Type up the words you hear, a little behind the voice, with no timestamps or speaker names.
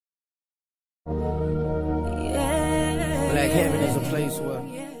like heaven is a place where...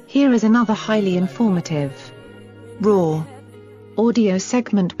 Here is another highly informative, raw audio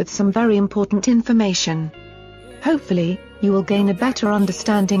segment with some very important information. Hopefully, you will gain a better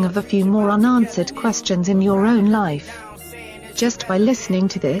understanding of a few more unanswered questions in your own life. Just by listening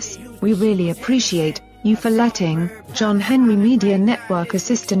to this, we really appreciate you for letting John Henry Media Network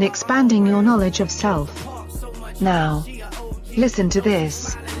assist in expanding your knowledge of self. Now, listen to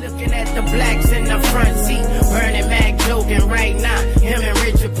this. Looking at the blacks in the front seat, Bernie Mac joking right now, him and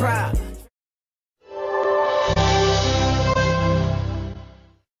Richard Pryor.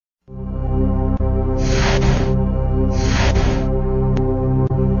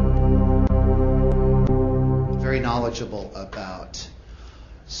 Very knowledgeable about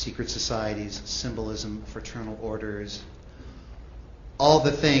secret societies, symbolism, fraternal orders, all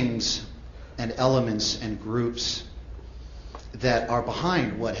the things and elements and groups that are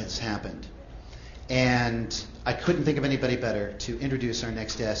behind what has happened. And I couldn't think of anybody better to introduce our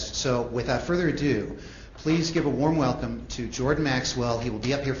next guest. So without further ado, please give a warm welcome to Jordan Maxwell. He will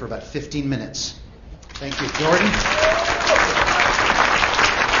be up here for about 15 minutes. Thank you, Jordan.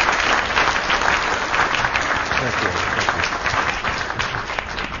 Thank you.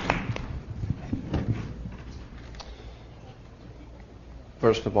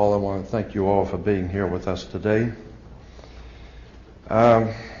 First of all, I want to thank you all for being here with us today.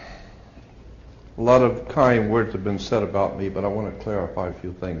 A lot of kind words have been said about me, but I want to clarify a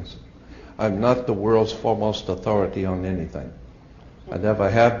few things. I'm not the world's foremost authority on anything. I never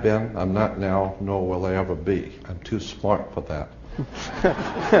have been, I'm not now, nor will I ever be. I'm too smart for that.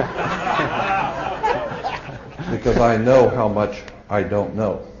 Because I know how much I don't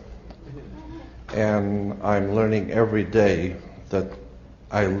know. And I'm learning every day that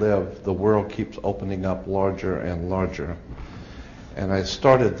I live, the world keeps opening up larger and larger. And I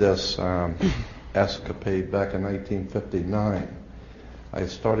started this escapade back in 1959. I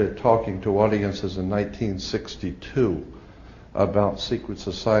started talking to audiences in 1962 about secret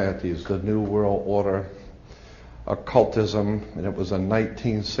societies, the New World Order, occultism, and it was in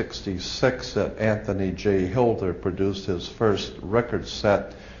 1966 that Anthony J. Hilder produced his first record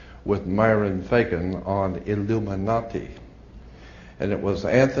set with Myron Fagan on Illuminati. And it was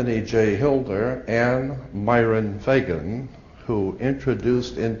Anthony J. Hilder and Myron Fagan who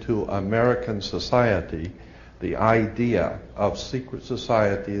introduced into American society the idea of secret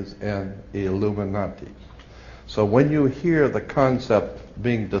societies and the Illuminati. So when you hear the concept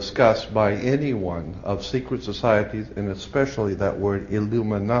being discussed by anyone of secret societies, and especially that word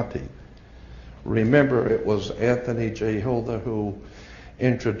Illuminati, remember it was Anthony J. Hilder who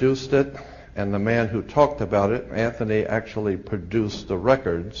introduced it, and the man who talked about it, Anthony actually produced the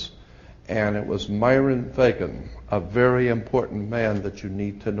records, and it was Myron Fagan, a very important man that you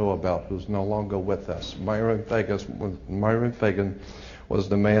need to know about, who's no longer with us. Myron Fagan was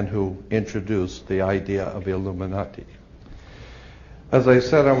the man who introduced the idea of Illuminati. As I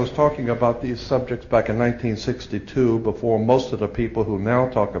said, I was talking about these subjects back in 1962, before most of the people who now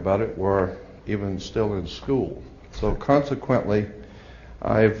talk about it were even still in school. So consequently,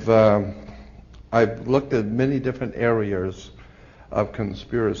 I've looked at many different areas of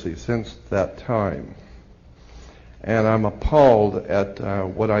conspiracy since that time. And I'm appalled at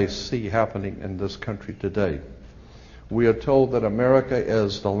what I see happening in this country today. We are told that America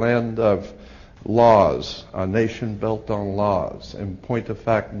is the land of laws, a nation built on laws. In point of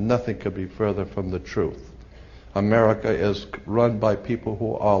fact, nothing could be further from the truth. America is run by people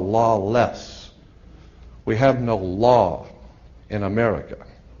who are lawless. We have no law in America.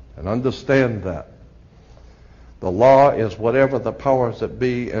 And understand that. The law is whatever the powers that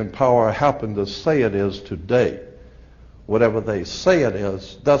be in power happen to say it is today. Whatever they say it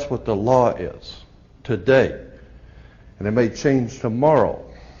is, that's what the law is today. And it may change tomorrow.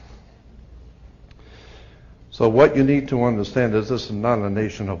 So what you need to understand is this is not a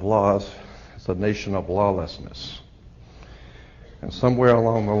nation of laws, it's a nation of lawlessness. And somewhere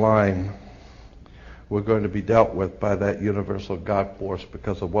along the line, we're going to be dealt with by that universal God force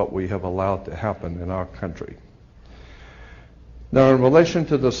because of what we have allowed to happen in our country. Now, in relation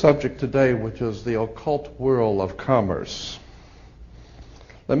to the subject today, which is the occult world of commerce,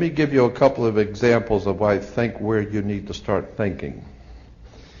 let me give you a couple of examples of I think where you need to start thinking.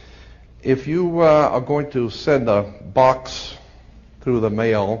 If you are going to send a box through the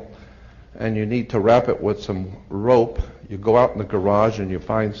mail and you need to wrap it with some rope, you go out in the garage and you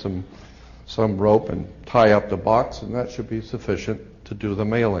find some rope and tie up the box, and that should be sufficient to do the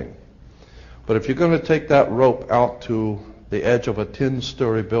mailing. But if you're going to take that rope out to the edge of a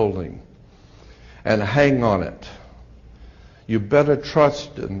 10-story building and hang on it, you better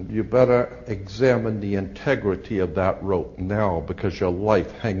trust and you better examine the integrity of that rope now, because your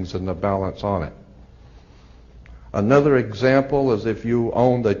life hangs in the balance on it. Another example is if you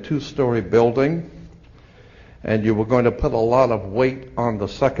owned a 2-story building and you were going to put a lot of weight on the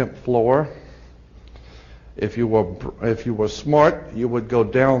second floor. If you were smart, you would go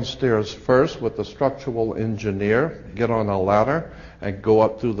downstairs first with the structural engineer, get on a ladder, and go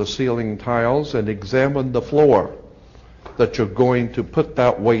up through the ceiling tiles and examine the floor that you're going to put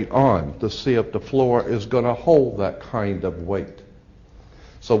that weight on to see if the floor is going to hold that kind of weight.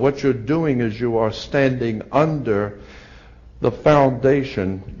 So what you're doing is you are standing under the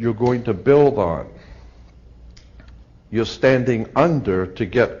foundation you're going to build on. You're standing under to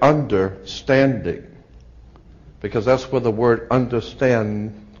get understanding, because that's where the word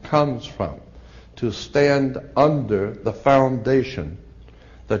understand comes from. To stand under the foundation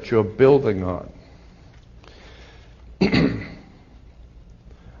that you're building on.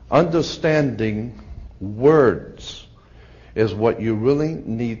 Understanding words is what you really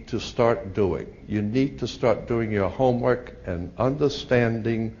need to start doing. You need to start doing your homework and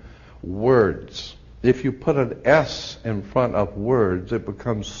understanding words. If you put an S in front of words, it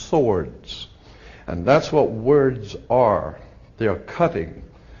becomes swords. And that's what words are. They're cutting.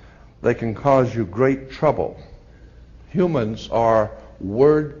 They can cause you great trouble. Humans are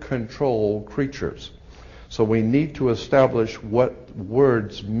word-controlled creatures. So we need to establish what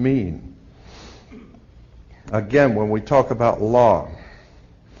words mean. Again, when we talk about law,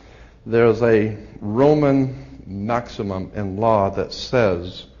 there's a Roman maximum in law that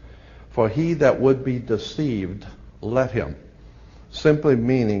says, "For he that would be deceived, let him." Simply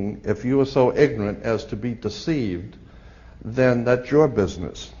meaning, if you are so ignorant as to be deceived, then that's your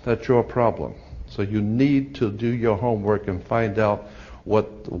business. That's your problem. So you need to do your homework and find out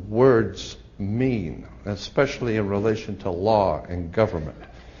what the words mean, especially in relation to law and government.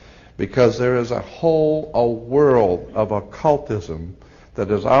 Because there is a world of occultism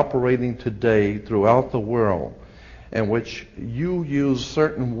that is operating today throughout the world, in which you use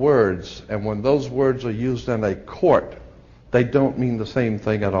certain words, and when those words are used in a court, they don't mean the same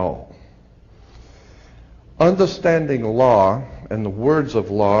thing at all. Understanding law and the words of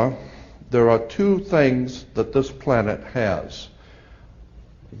law, there are two things that this planet has: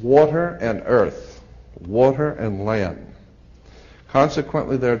 water and earth, water and land.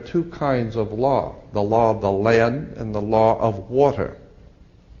 Consequently, there are two kinds of law: the law of the land and the law of water.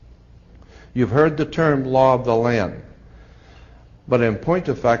 You've heard the term law of the land, but in point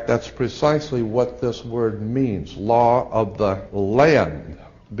of fact, that's precisely what this word means, law of the land,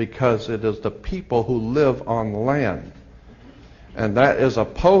 because it is the people who live on land. And that is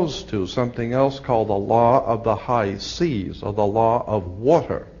opposed to something else called the law of the high seas, or the law of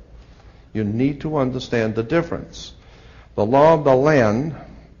water. You need to understand the difference. The law of the land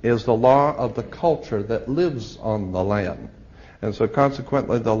is the law of the culture that lives on the land. And so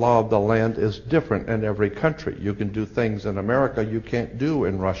consequently, the law of the land is different in every country. You can do things in America you can't do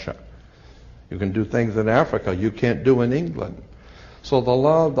in Russia. You can do things in Africa you can't do in England. So the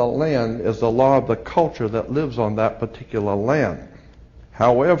law of the land is the law of the culture that lives on that particular land.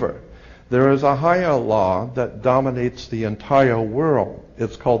 However, there is a higher law that dominates the entire world.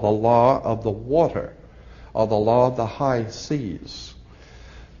 It's called the law of the water, or the law of the high seas.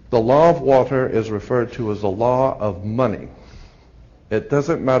 The law of water is referred to as the law of money. It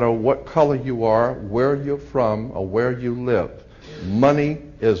doesn't matter what color you are, where you're from, or where you live. Money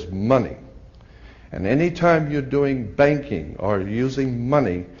is money. And anytime you're doing banking or using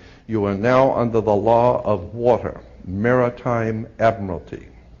money, you are now under the law of water, maritime admiralty.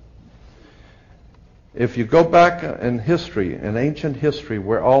 If you go back in history, in ancient history,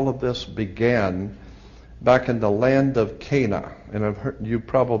 where all of this began, back in the land of Canaan, and you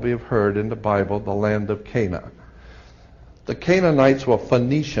probably have heard in the Bible, the land of Canaan. The Canaanites were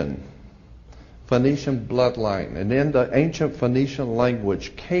Phoenician bloodline, and in the ancient Phoenician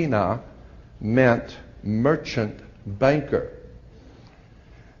language, Cana meant merchant banker.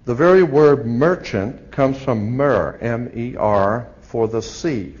 The very word merchant comes from mer, M-E-R, for the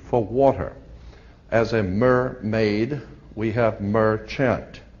sea, for water. As a mermaid, we have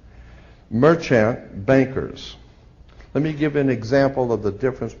merchant. Merchant bankers. Let me give an example of the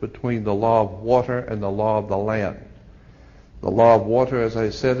difference between the law of water and the law of the land. The law of water, as I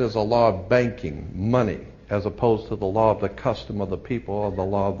said, is a law of banking, money, as opposed to the law of the custom of the people, or the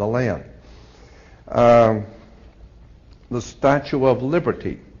law of the land. The Statue of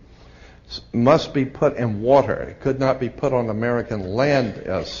Liberty must be put in water. It could not be put on American land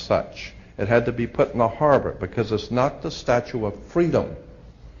as such. It had to be put in the harbor, because it's not the Statue of Freedom.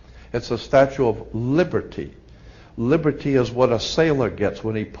 It's a statue of liberty. Liberty is what a sailor gets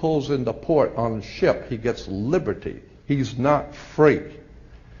when he pulls into port on a ship. He gets liberty. He's not free.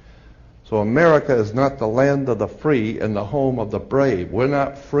 So America is not the land of the free and the home of the brave. We're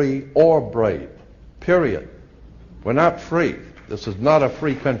not free or brave, period. We're not free. This is not a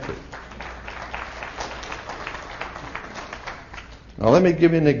free country. Now let me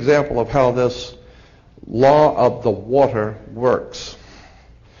give you an example of how this law of the water works.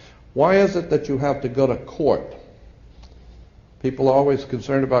 Why is it that you have to go to court? People are always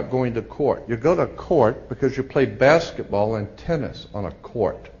concerned about going to court. You go to court because you play basketball and tennis on a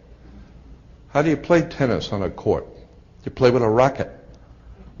court. How do you play tennis on a court? You play with a racket.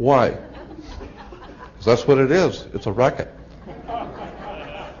 Why? Because that's what it is. It's a racket.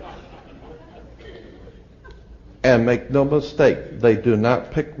 And make no mistake, they do not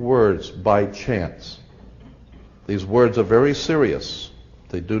pick words by chance. These words are very serious.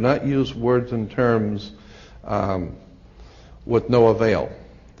 They do not use words in terms with no avail.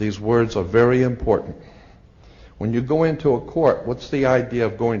 These words are very important. When you go into a court, what's the idea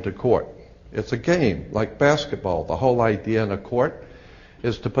of going to court? It's a game, like basketball. The whole idea in a court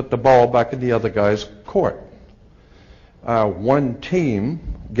is to put the ball back in the other guy's court. One team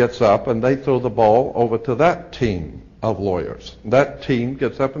gets up and they throw the ball over to that team of lawyers. That team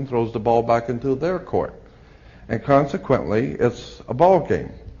gets up and throws the ball back into their court. And consequently, it's a ball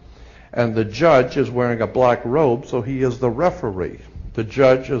game. And the judge is wearing a black robe, so he is the referee. The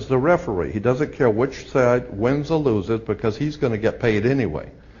judge is the referee. He doesn't care which side wins or loses because he's going to get paid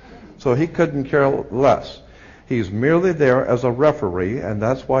anyway. So he couldn't care less. He's merely there as a referee, and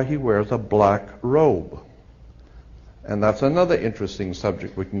that's why he wears a black robe. And that's another interesting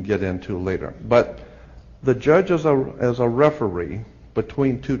subject we can get into later. But the judge is a referee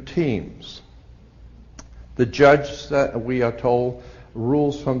between two teams. The judge, we are told,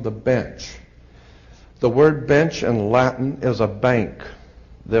 rules from the bench. The word bench in Latin is a bank.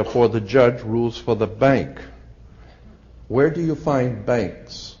 Therefore, the judge rules for the bank. Where do you find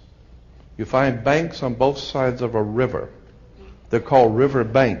banks? You find banks on both sides of a river. They're called river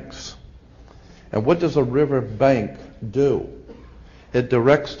banks. And what does a river bank do? It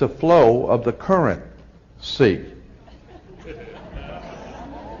directs the flow of the current sea.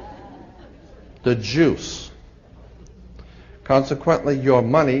 The juice. Consequently, your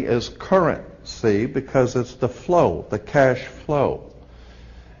money is currency because it's the flow, the cash flow.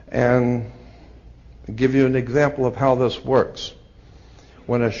 And I'll give you an example of how this works.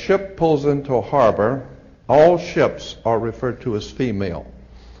 When a ship pulls into a harbor, all ships are referred to as female.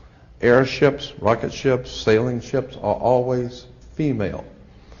 Airships, rocket ships, sailing ships are always female.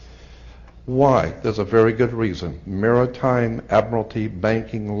 Why? There's a very good reason. Maritime Admiralty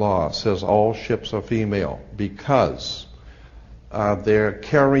banking law says all ships are female because they're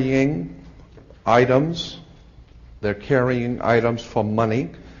carrying items. They're carrying items for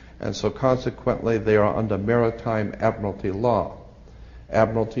money, and so consequently they are under Maritime Admiralty law.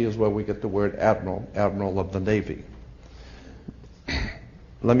 Admiralty is where we get the word admiral, admiral of the Navy.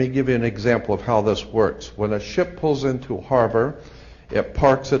 Let me give you an example of how this works. When a ship pulls into a harbor, it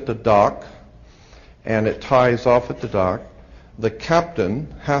parks at the dock, and it ties off at the dock. The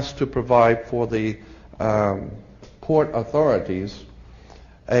captain has to provide for the port authorities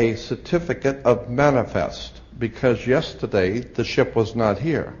a certificate of manifest, because yesterday the ship was not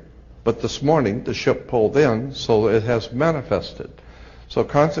here. But this morning the ship pulled in, so it has manifested. So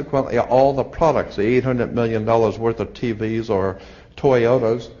consequently, all the products, the $800 million worth of TVs or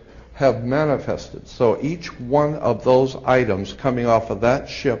Toyotas, have manifested. So each one of those items coming off of that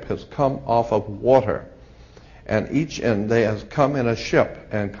ship has come off of water. And they has come in a ship.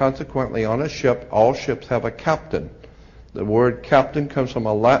 And consequently, on a ship, all ships have a captain. The word captain comes from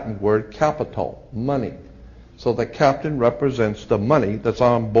a Latin word capital, money. So the captain represents the money that's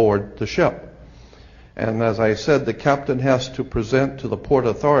on board the ship. And as I said, the captain has to present to the port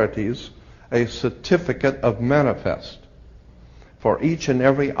authorities a certificate of manifest for each and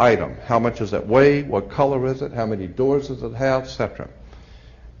every item. How much does it weigh? What color is it? How many doors does it have? Etc.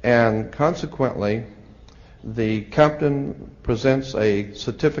 And consequently, the captain presents a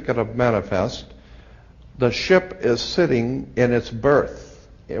certificate of manifest. The ship is sitting in its berth.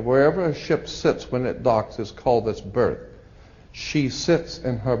 Wherever a ship sits when it docks is called its berth. She sits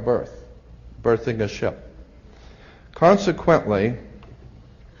in her berth, berthing a ship. Consequently,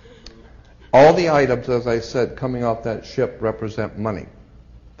 all the items, as I said, coming off that ship represent money.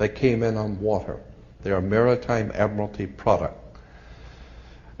 They came in on water. They are Maritime Admiralty product.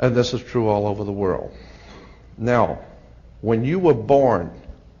 And this is true all over the world. Now, when you were born,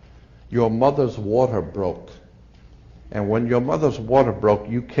 your mother's water broke. And when your mother's water broke,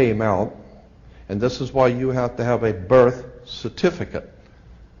 you came out. And this is why you have to have a birth certificate.